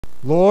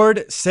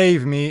Lord,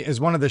 save me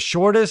is one of the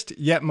shortest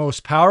yet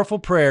most powerful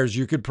prayers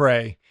you could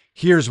pray.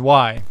 Here's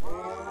why.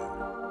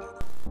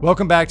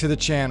 Welcome back to the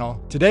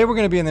channel. Today we're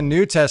going to be in the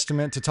New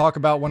Testament to talk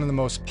about one of the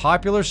most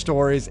popular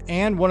stories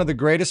and one of the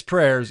greatest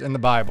prayers in the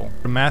Bible.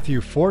 From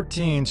Matthew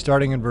 14,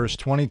 starting in verse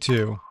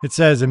 22, it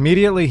says,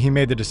 "Immediately he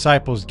made the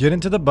disciples get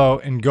into the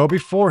boat and go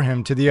before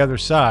him to the other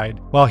side,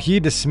 while he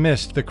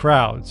dismissed the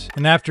crowds.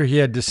 And after he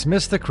had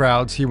dismissed the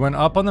crowds, he went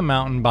up on the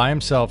mountain by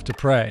himself to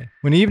pray.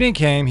 When evening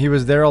came, he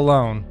was there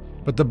alone.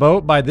 But the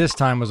boat by this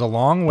time was a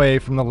long way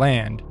from the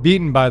land,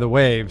 beaten by the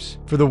waves,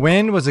 for the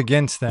wind was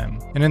against them.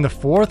 And in the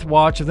fourth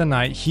watch of the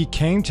night he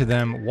came to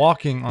them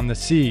walking on the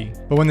sea.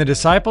 But when the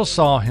disciples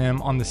saw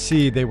him on the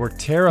sea, they were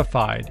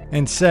terrified,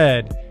 and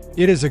said,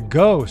 'It is a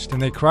ghost,' and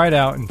they cried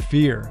out in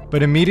fear.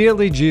 But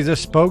immediately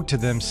Jesus spoke to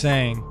them,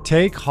 saying,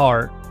 'Take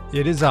heart,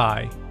 it is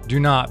I. Do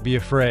not be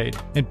afraid.'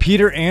 And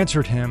Peter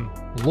answered him,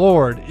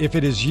 'Lord, if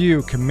it is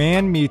you,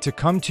 command me to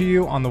come to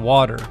you on the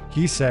water.'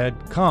 He said,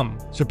 'Come.'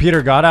 So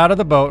Peter got out of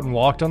the boat and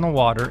walked on the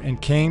water and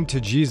came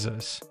to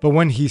Jesus. But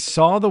when he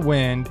saw the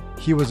wind,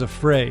 he was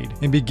afraid,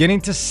 and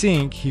beginning to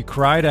sink, he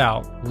cried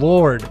out,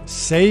 'Lord,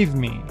 save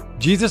me.'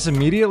 Jesus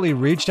immediately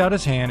reached out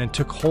his hand and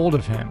took hold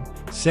of him,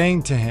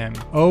 saying to him,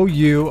 'O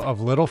you of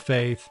little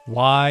faith,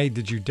 why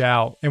did you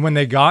doubt?' And when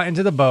they got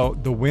into the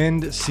boat, the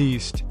wind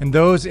ceased, and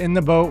those in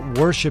the boat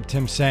worshipped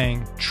him,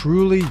 saying,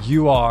 'Truly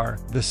you are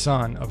the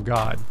Son of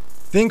God.'"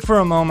 Think for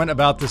a moment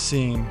about the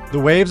scene. The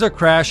waves are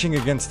crashing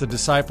against the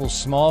disciples'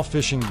 small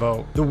fishing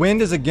boat. The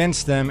wind is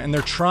against them and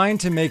they're trying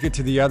to make it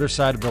to the other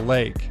side of the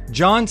lake.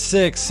 John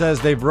 6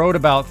 says they've rowed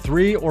about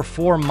 3 or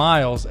 4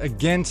 miles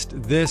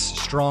against this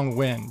strong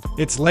wind.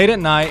 It's late at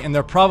night and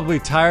they're probably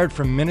tired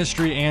from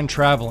ministry and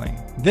traveling.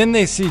 Then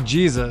they see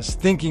Jesus,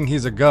 thinking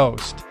he's a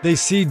ghost. They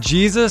see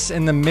Jesus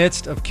in the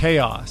midst of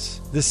chaos.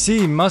 The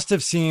sea must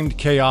have seemed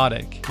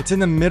chaotic. It's in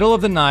the middle of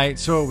the night,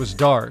 so it was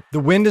dark. The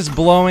wind is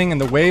blowing and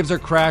the waves are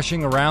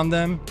crashing around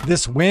them.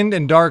 This wind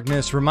and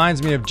darkness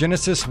reminds me of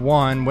Genesis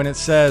 1 when it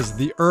says,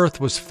 "The earth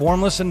was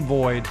formless and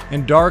void,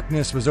 and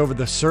darkness was over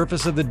the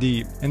surface of the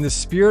deep, and the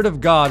Spirit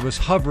of God was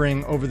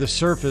hovering over the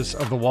surface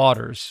of the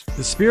waters."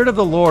 The Spirit of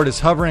the Lord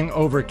is hovering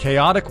over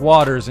chaotic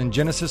waters in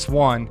Genesis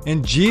 1,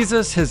 and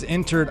Jesus has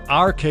entered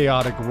our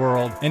chaotic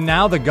world, and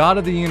now the God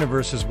of the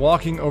universe is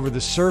walking over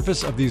the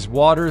surface of these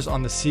waters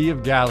on the Sea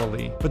of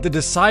Galilee. But the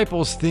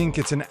disciples think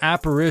it's an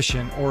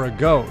apparition or a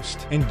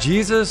ghost, and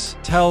Jesus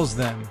tells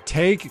them,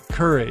 "Take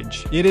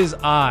courage, it is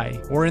I,"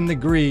 or in the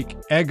Greek,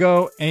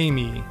 ego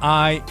eimi,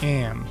 I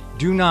am.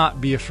 Do not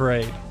be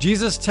afraid.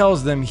 Jesus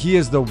tells them he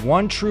is the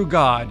one true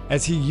God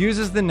as he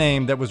uses the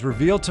name that was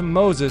revealed to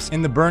Moses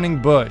in the burning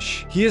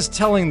bush. He is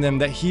telling them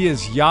that he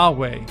is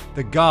Yahweh,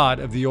 the God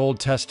of the Old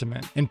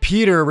Testament. And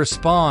Peter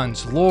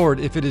responds,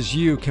 "Lord, if it is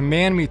you,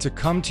 command me to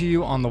come to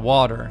you on the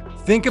water."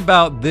 Think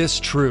about this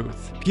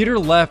truth. Peter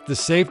left the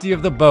safety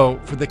of the boat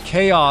for the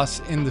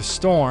chaos in the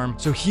storm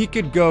so he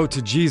could go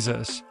to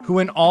Jesus, who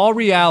in all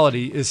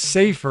reality is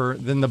safer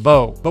than the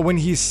boat. But when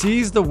he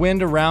sees the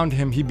wind around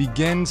him, he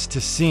begins to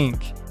sink.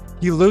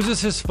 He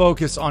loses his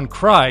focus on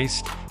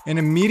Christ, and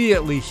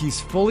immediately he's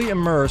fully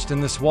immersed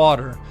in this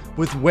water,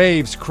 with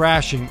waves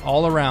crashing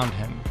all around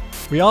him.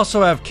 We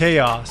also have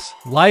chaos,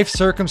 life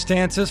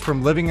circumstances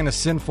from living in a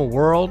sinful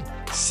world,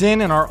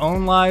 sin in our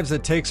own lives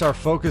that takes our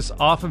focus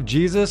off of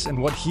Jesus and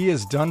what he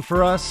has done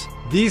for us.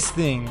 These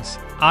things,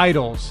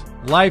 idols,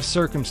 life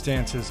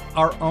circumstances,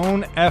 our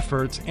own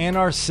efforts, and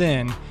our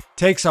sin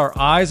takes our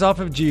eyes off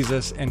of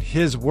Jesus and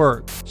his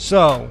work.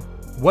 So,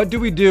 what do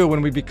we do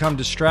when we become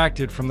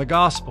distracted from the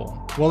gospel?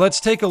 Well, let's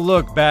take a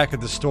look back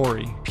at the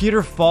story.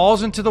 Peter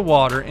falls into the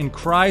water and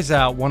cries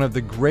out one of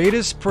the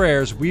greatest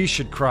prayers we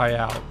should cry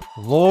out,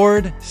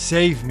 "Lord,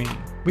 save me."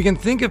 We can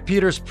think of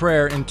Peter's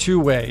prayer in 2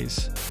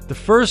 ways. The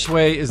first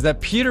way is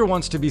that Peter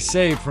wants to be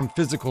saved from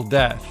physical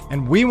death,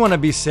 and we want to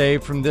be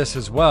saved from this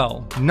as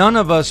well. None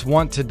of us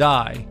want to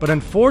die, but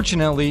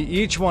unfortunately,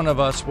 each one of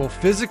us will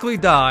physically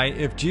die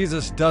if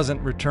Jesus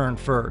doesn't return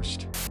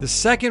first. The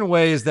second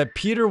way is that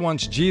Peter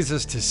wants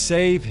Jesus to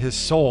save his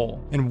soul,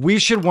 and we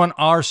should want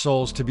our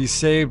souls to be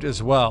saved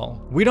as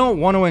well. We don't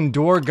want to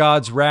endure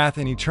God's wrath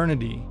in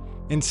eternity.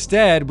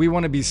 Instead, we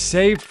want to be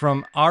saved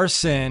from our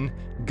sin,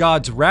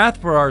 God's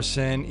wrath for our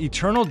sin,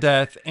 eternal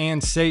death,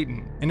 and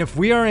Satan. And if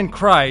we are in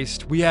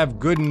Christ, we have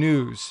good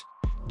news.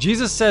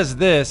 Jesus says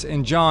this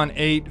in John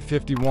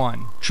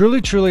 8:51. "Truly,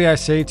 truly, I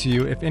say to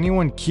you, if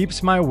anyone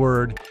keeps my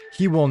word,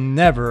 he will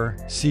never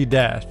see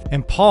death."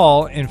 And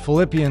Paul in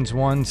Philippians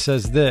 1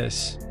 says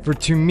this, "For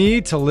to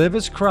me to live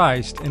is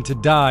Christ, and to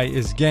die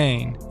is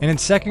gain." And in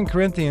 2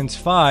 Corinthians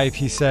 5,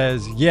 he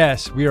says,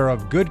 "Yes, we are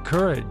of good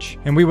courage,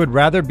 and we would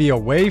rather be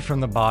away from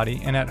the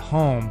body and at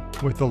home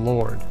with the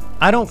Lord."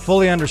 I don't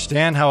fully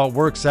understand how it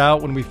works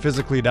out when we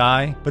physically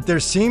die, but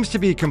there seems to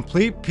be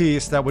complete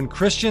peace that when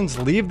Christians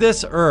leave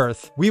this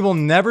earth, we will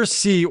never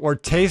see or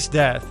taste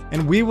death,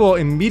 and we will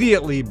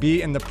immediately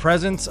be in the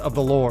presence of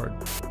the Lord.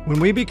 When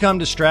we become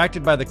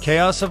distracted by the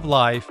chaos of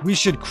life, we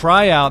should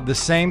cry out the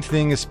same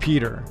thing as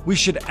Peter. We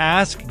should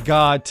ask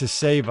God to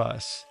save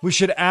us. We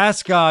should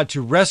ask God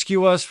to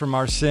rescue us from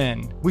our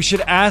sin. We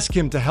should ask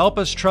Him to help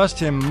us trust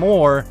Him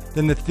more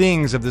than the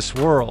things of this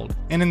world.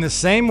 And in the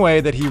same way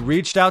that He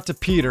reached out to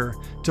Peter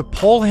to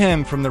pull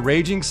him from the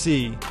raging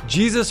sea,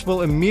 Jesus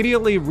will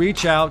immediately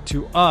reach out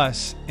to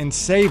us and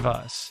save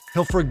us.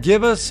 He'll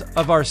forgive us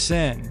of our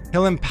sin.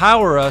 He'll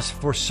empower us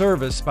for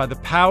service by the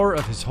power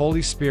of His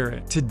Holy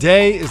Spirit.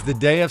 Today is the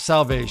day of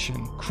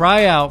salvation.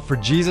 Cry out for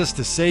Jesus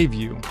to save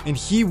you, and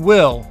He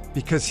will,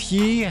 because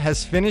He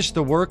has finished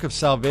the work of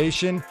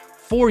salvation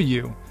for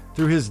you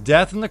through His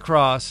death on the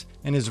cross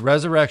and His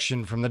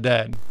resurrection from the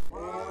dead.